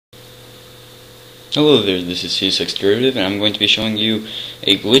Hello there, this is CSX Derivative, and I'm going to be showing you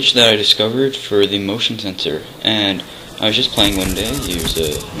a glitch that I discovered for the motion sensor. And I was just playing one day. Here's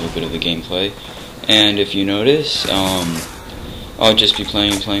a little bit of the gameplay. And if you notice, I'll just be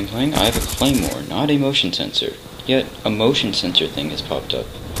playing. I have a claymore, not a motion sensor. Yet a motion sensor thing has popped up.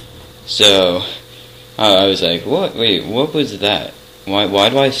 So I was like, what? Wait, what was that? Why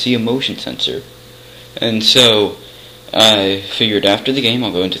do I see a motion sensor? And so I figured after the game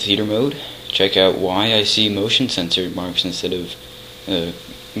I'll go into theater mode, check out why I see motion sensor marks instead of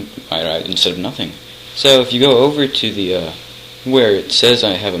nothing. So if you go over to the where it says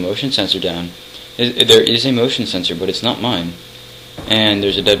I have a motion sensor down, there is a motion sensor, but it's not mine, and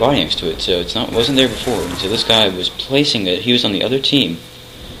there's a dead body next to it, so wasn't there before. And so this guy was placing it. He was on the other team,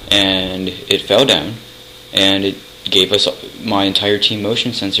 and it fell down, and it gave us my entire team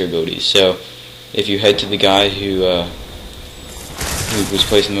motion sensor abilities. So if you head to the guy who was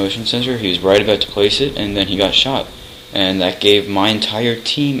placing the motion sensor, he was right about to place it, and then he got shot. And that gave my entire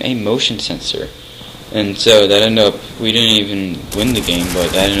team a motion sensor. And so that ended up, we didn't even win the game,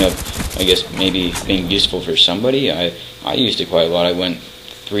 but that ended up, I guess, maybe being useful for somebody. I used it quite a lot. I went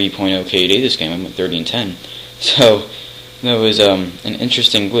 3.0 KD this game. I went 30 and 10. So that was an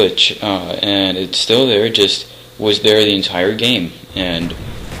interesting glitch, and it's still there, just was there the entire game. And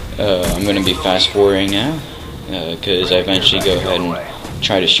I'm going to be fast forwarding now, because I eventually go ahead and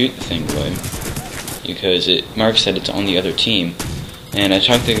try to shoot the thing away, because Mark said it's on the other team, and I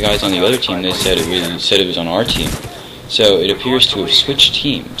talked to the guys on the other team. They said it was on our team, so it appears to have switched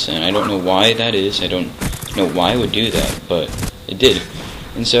teams, and I don't know why that is. I don't know why it would do that, but it did.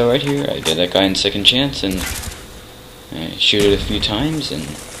 And so right here, I get that guy in second chance, and I shoot it a few times, and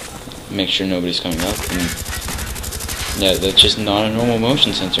make sure nobody's coming up, and yeah, that's just not a normal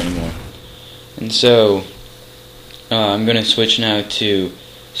motion sensor anymore. And so I'm going to switch now to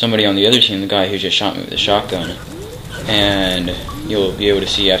somebody on the other team, the guy who just shot me with a shotgun, and you'll be able to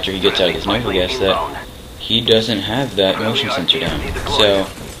see after he gets out of his Nova gas that he doesn't have that motion sensor down.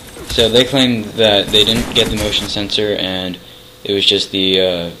 So they claimed that they didn't get the motion sensor, and it was just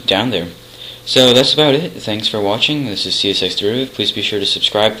the down there. So that's about it. Thanks for watching. This is CSX Derivative. Please be sure to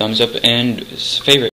subscribe, thumbs up, and favorite.